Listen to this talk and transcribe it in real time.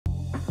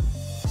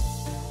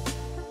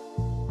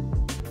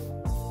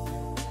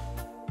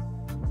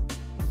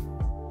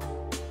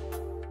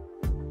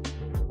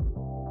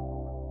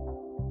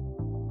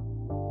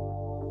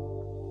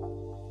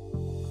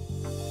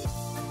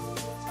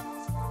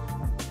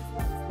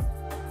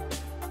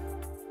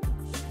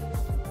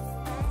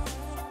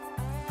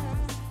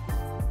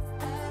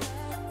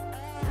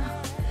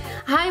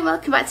Hi,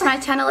 welcome back to my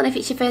channel, and if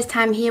it's your first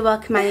time here,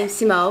 welcome. My name's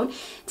Simone.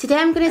 Today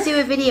I'm going to do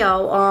a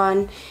video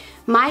on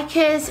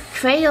Micah's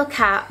cradle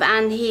cap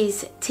and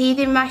his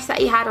teething rash that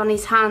he had on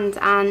his hand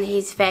and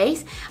his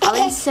face.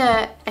 I'll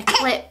insert a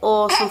clip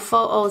or some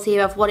photos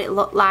here of what it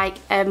looked like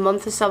a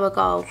month or so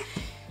ago.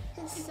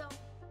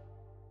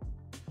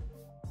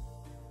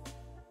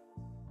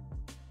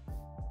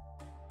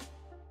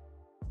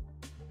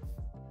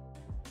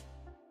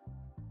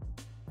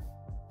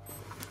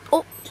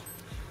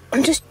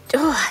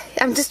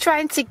 I'm just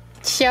trying to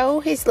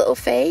show his little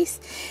face.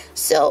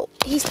 So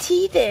he's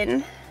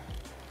teething,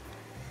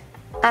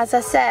 as I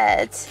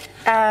said.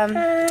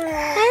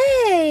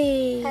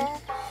 Hey,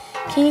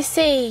 can you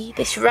see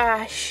this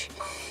rash?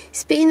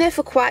 It's been there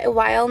for quite a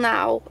while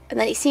now, and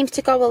then it seems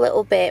to go a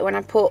little bit when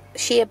I put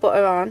shea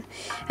butter on,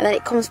 and then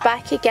it comes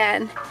back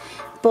again.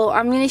 But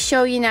I'm going to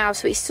show you now.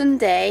 So it's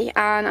Sunday,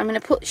 and I'm going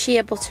to put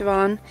shea butter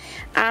on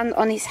and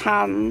on his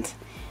hand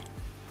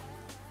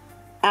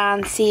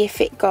and see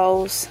if it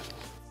goes.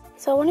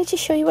 So I wanted to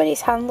show you what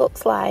his hand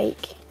looks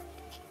like.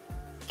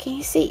 Can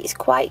you see it's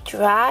quite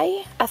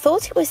dry? I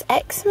thought it was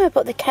eczema,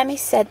 but the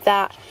chemist said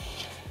that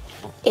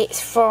it's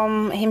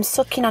from him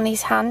sucking on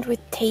his hand with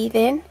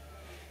teething.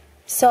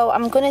 So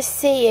I'm going to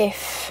see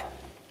if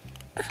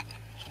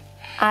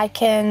I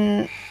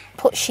can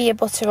put shea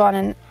butter on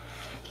and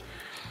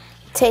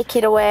take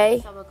it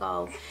away.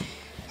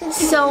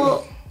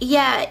 So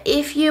yeah,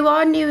 if you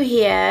are new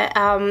here,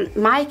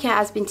 Micah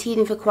has been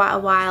teething for quite a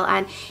while,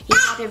 and he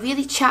had a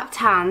really chapped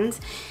hand,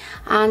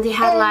 and he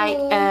had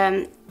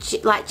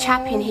like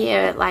chapping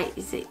here, like,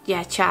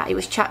 it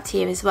was chapped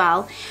here as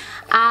well.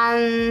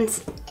 And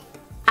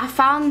I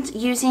found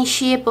using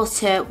shea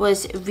butter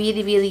was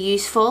really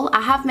useful.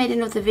 I have made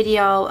another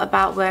video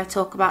about where I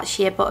talk about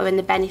shea butter and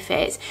the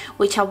benefits,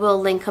 which I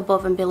will link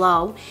above and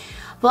below.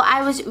 But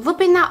I was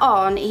rubbing that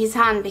on his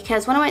hand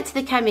because when I went to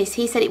the chemist,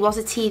 he said it was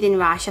a teething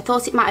rash. I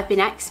thought it might have been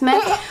eczema.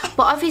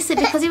 But obviously,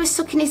 because he was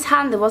sucking his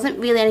hand, there wasn't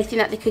really anything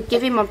that they could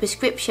give him on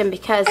prescription,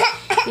 because,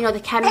 you know, the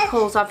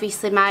chemicals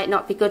obviously might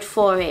not be good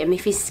for him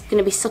if he's going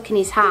to be sucking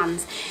his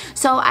hands.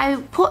 So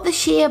I put the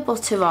shea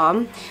butter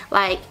on,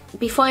 like,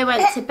 before he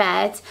went to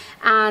bed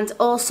and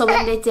also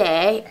in the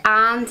day,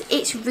 and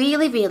it's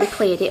really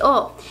cleared it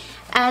up.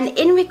 And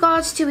in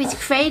regards to his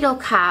cradle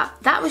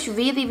cap, that was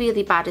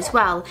really bad as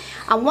well.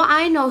 And what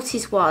I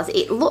noticed was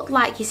it looked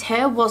like his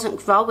hair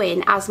wasn't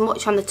growing as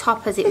much on the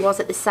top as it was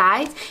at the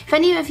sides. If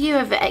any of you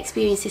have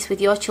experienced this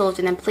with your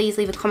children, then please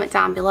leave a comment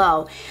down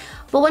below.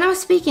 But when I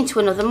was speaking to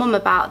another mum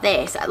about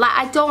this, like,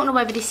 I don't know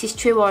whether this is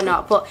true or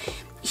not, but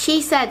she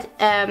said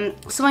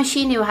someone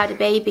she knew had a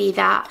baby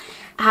that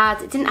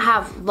didn't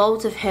have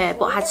loads of hair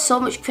but had so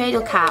much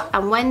cradle cap,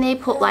 and when they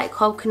put like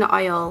coconut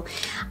oil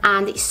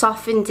and it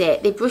softened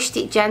it, they brushed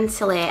it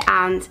gently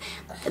and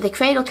the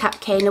cradle cap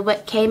came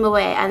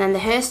away, and then the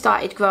hair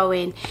started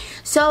growing.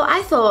 So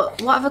I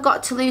thought, what have I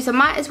got to lose? I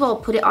might as well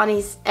put it on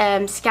his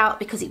scalp,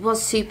 because it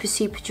was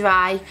super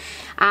dry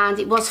and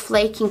it was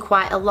flaking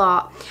quite a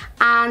lot,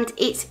 and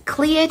it's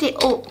cleared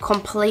it up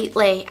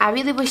completely. I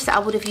really wish that I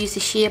would have used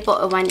the shea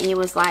butter when he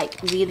was like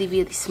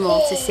really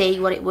small to see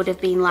what it would have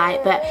been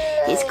like, but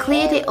it's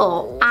cleared it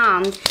up.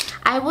 And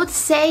I would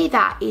say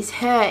that his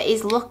hair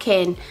is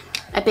looking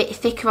a bit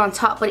thicker on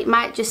top, but it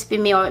might just be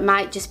me, or it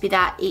might just be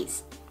that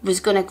it was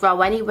going to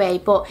grow anyway.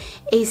 But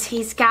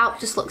his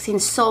scalp just looks in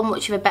so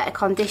much of a better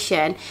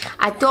condition.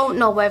 I don't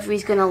know whether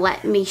he's going to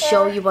let me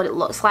show you what it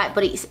looks like,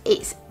 but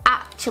it's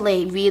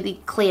actually really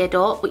cleared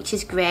up, which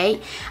is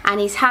great. And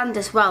his hand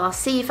as well, I'll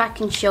see if I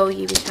can show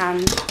you his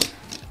hand.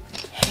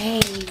 Hey,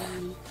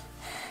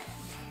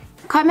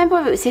 I can't remember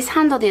whether it was his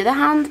hand or the other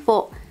hand,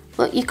 but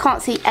look, you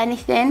can't see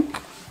anything.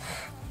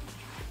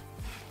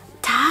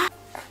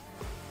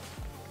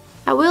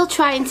 I will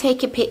try and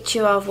take a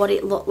picture of what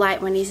it looked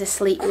like when he's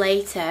asleep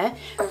later.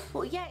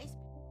 But yeah,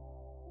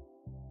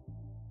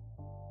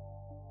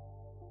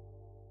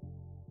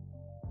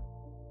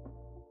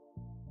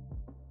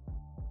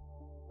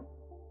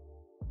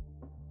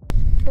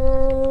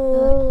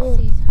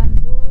 see his hand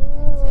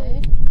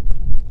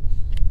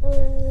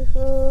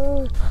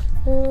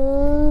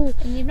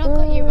and you've not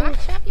got your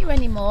rash, have you,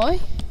 anymore?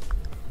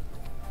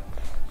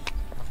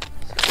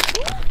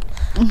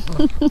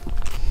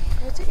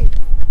 What's it?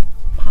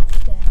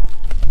 Pasta.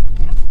 Can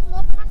I have some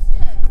more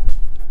pasta?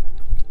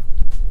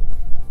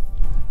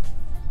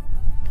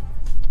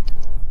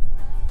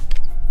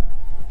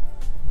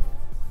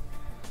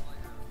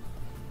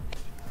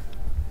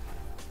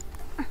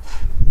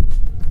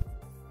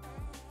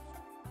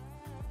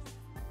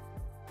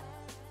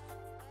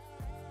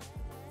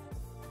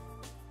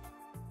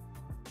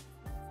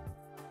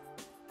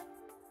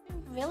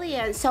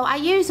 Brilliant. So I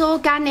use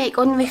organic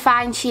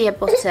unrefined shea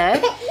butter,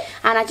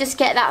 and I just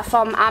get that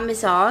from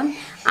Amazon,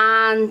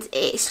 and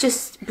it's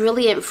just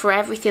brilliant for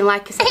everything.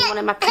 Like I said in one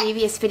of my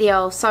previous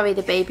videos, sorry,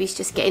 the baby's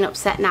just getting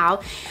upset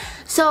now.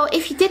 So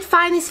if you did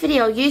find this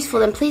video useful,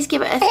 then please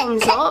give it a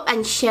thumbs up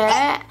and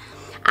share it.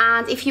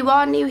 And if you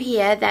are new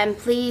here, then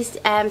please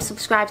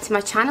subscribe to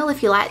my channel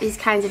if you like these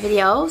kinds of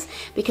videos,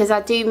 because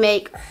I do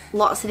make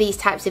lots of these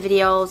types of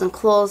videos, and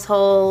clothes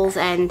hauls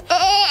and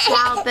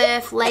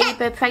childbirth,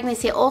 labour,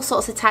 pregnancy, all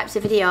sorts of types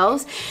of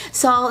videos.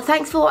 So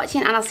thanks for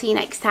watching, and I'll see you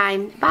next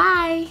time.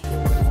 Bye.